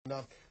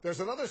Now,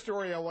 there's another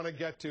story I want to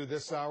get to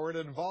this hour. It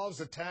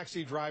involves a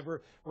taxi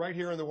driver right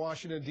here in the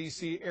Washington,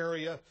 D.C.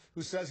 area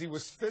who says he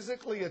was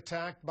physically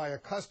attacked by a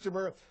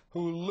customer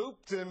who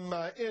looped him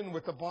in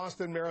with the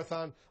Boston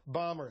Marathon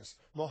bombers.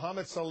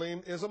 Mohamed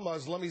Salim is a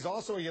Muslim. He's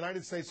also a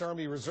United States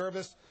Army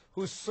reservist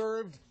who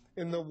served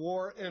in the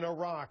war in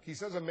Iraq. He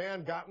says a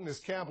man got in his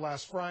cab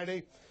last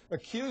Friday,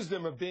 accused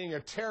him of being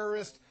a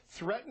terrorist,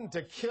 threatened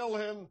to kill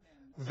him,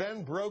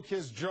 then broke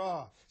his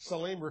jaw.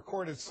 Salim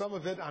recorded some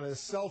of it on his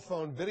cell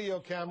phone video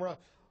camera.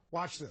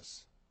 Watch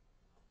this.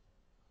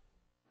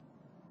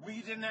 Will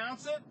you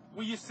denounce it?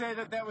 Will you say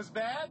that that was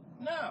bad?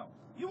 No,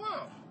 you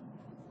won't.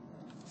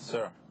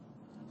 Sir,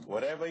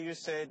 whatever you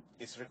said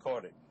is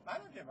recorded. I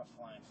don't give a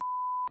flying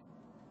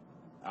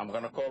I'm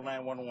going to call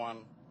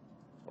 911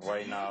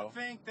 right now. Do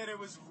you think that it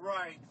was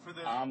right for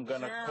the I'm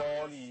going to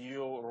call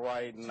you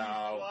right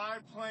now. To fly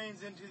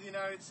planes into the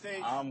United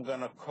States? I'm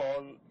going to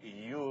call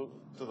you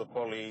to the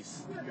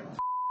police.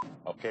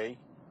 Okay?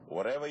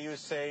 Whatever you're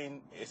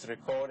saying is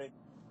recorded.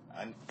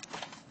 And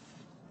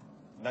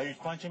now you're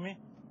punching me?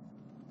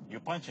 You're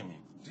punching me.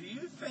 Do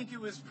you think it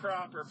was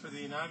proper for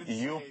the United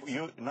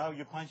States? Now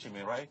you're punching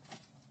me, right?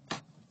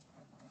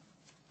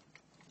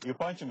 You're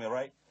punching me,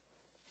 right?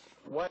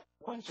 Why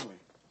punching me?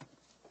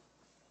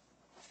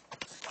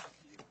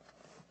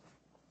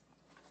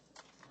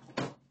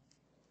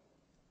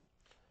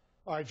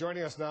 All right,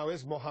 joining us now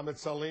is Mohamed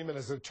Salim and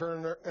his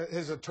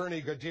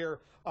attorney, Gadir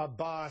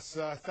Abbas.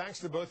 Thanks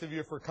to both of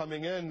you for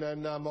coming in.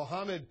 And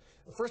Mohamed,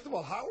 first of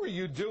all, how are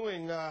you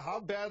doing?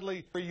 How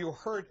badly were you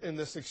hurt in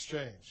this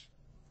exchange?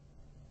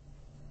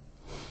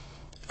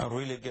 I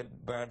really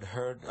get bad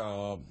hurt.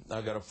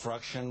 I got a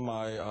fracture in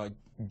my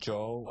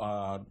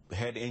jaw,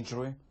 head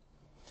injury,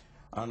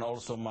 and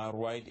also my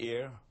right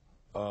ear.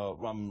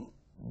 I'm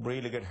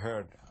really get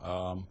hurt.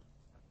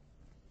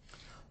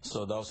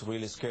 So that was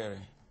really scary.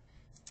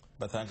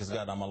 But thank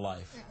God I'm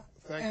alive.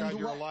 Thank God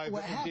you're alive.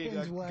 Indeed,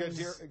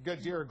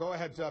 Gadir, go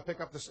ahead, pick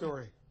up the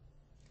story.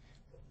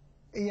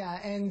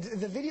 Yeah, and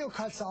the video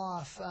cuts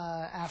off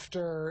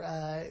after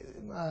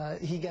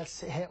he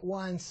gets hit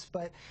once,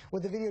 but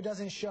what the video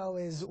doesn't show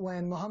is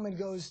when Mohamed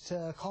goes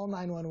to call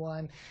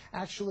 911,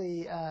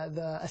 actually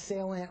the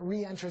assailant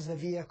re-enters the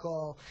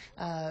vehicle,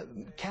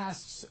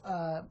 casts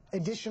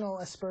additional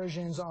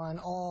aspersions on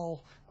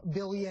all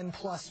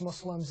billion-plus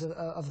Muslims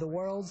of the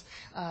world,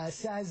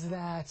 says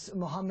that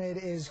Mohamed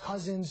is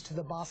cousins to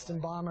the Boston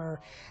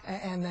bomber,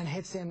 and then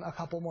hits him a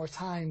couple more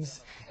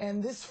times.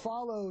 And this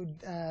followed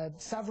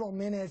several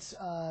minutes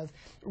of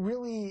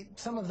really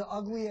some of the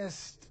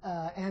ugliest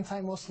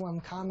anti-Muslim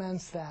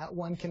comments that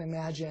one can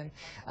imagine.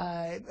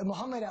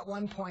 Mohamed at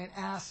one point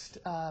asked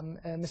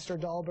Mr.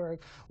 Dahlberg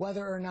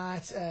whether or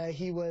not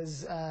he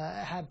was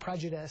had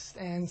prejudice,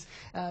 and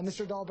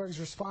Mr. Dahlberg's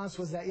response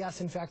was that yes,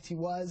 in fact, he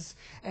was,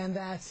 and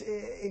that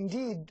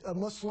indeed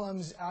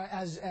Muslims,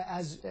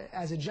 as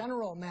a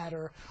general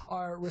matter,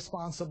 are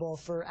responsible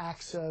for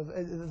acts of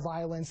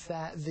violence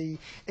that the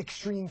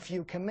extreme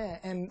few commit.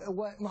 And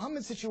what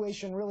Mohamed's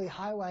situation really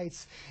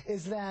highlights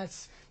is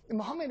that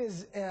Mohamed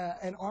is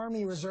an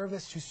army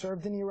reservist who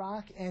served in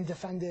Iraq and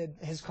defended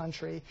his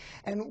country.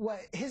 And what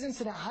his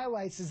incident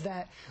highlights is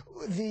that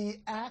the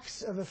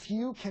acts of a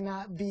few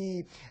cannot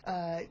be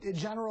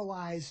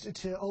generalized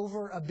to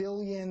over 1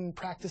 billion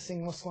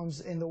practicing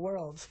Muslims in the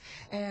world.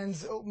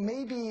 And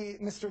maybe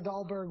Mr.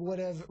 Dahlberg would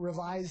have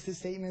revised his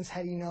statements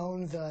had he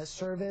known the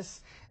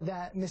service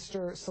that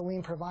Mr.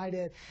 Salim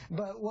provided.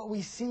 But what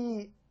we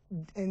see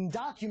in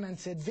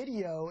documented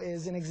video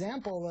is an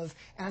example of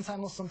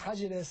anti-Muslim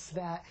prejudice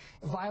that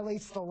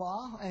violates the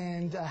law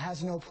and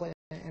has no place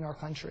in our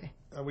country.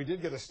 We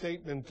did get a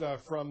statement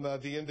from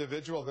the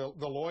individual,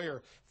 the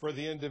lawyer for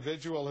the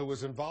individual who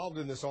was involved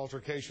in this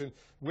altercation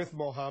with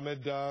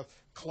Mohamed.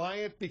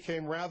 Client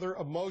became rather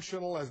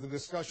emotional as the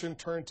discussion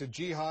turned to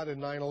jihad and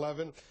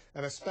 9/11,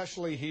 and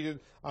especially heated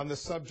on the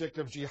subject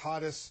of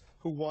jihadists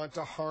who want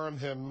to harm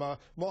him.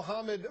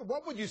 Mohamed,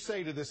 what would you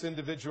say to this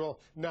individual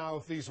now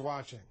if he's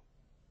watching?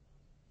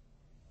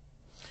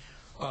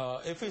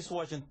 If he's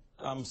watching,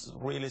 I'm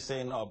really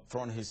saying up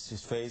front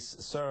his face,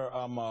 sir,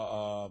 I'm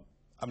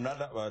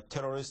not a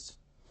terrorist.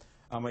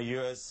 I'm a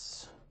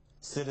U.S.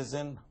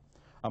 citizen.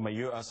 I'm a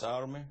U.S.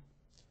 Army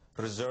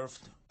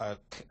reserved. I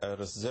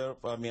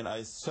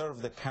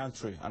serve the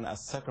country and I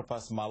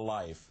sacrifice my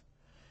life.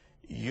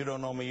 You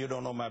don't know me. You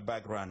don't know my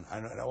background.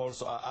 And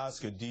also, I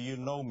ask you, do you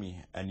know me?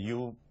 And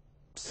you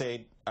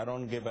said, I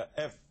don't give a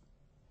F.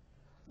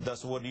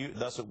 That's what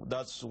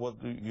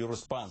your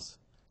response.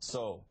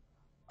 So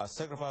I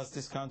sacrificed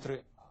this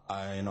country.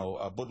 I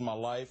put my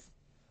life,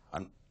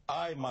 and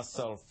I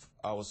myself,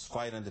 I was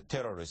fighting the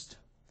terrorist,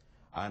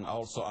 and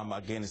also I'm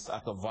against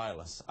act of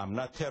violence. I'm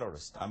not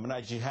terrorist. I'm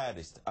not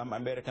jihadist. I'm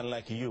American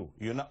like you.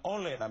 You're not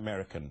only an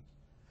American.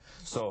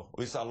 So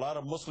there's a lot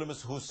of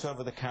Muslims who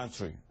serve the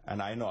country,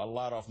 and I know a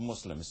lot of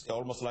Muslims,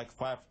 almost like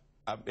 5,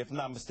 if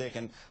not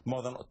mistaken,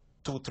 more than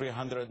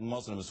 200-300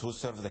 Muslims who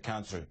serve the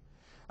country,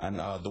 and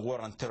the war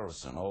on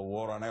terrorism or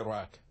war on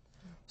Iraq.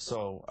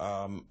 So,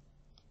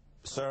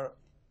 sir,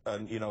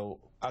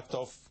 act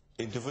of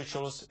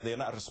individuals, they're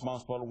not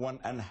responsible.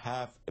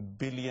 1.5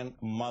 billion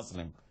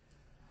Muslim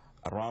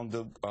around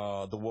the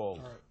world.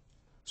 All right.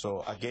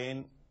 So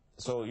again,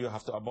 so you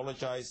have to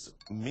apologize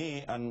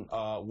me and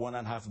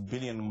 1.5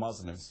 billion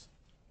Muslims.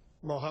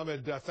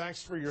 Mohamed,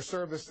 thanks for your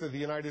service to the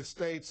United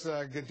States.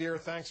 Gadir,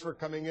 thanks for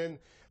coming in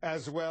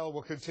as well.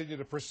 We'll continue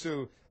to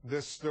pursue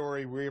this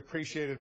story. We appreciate it.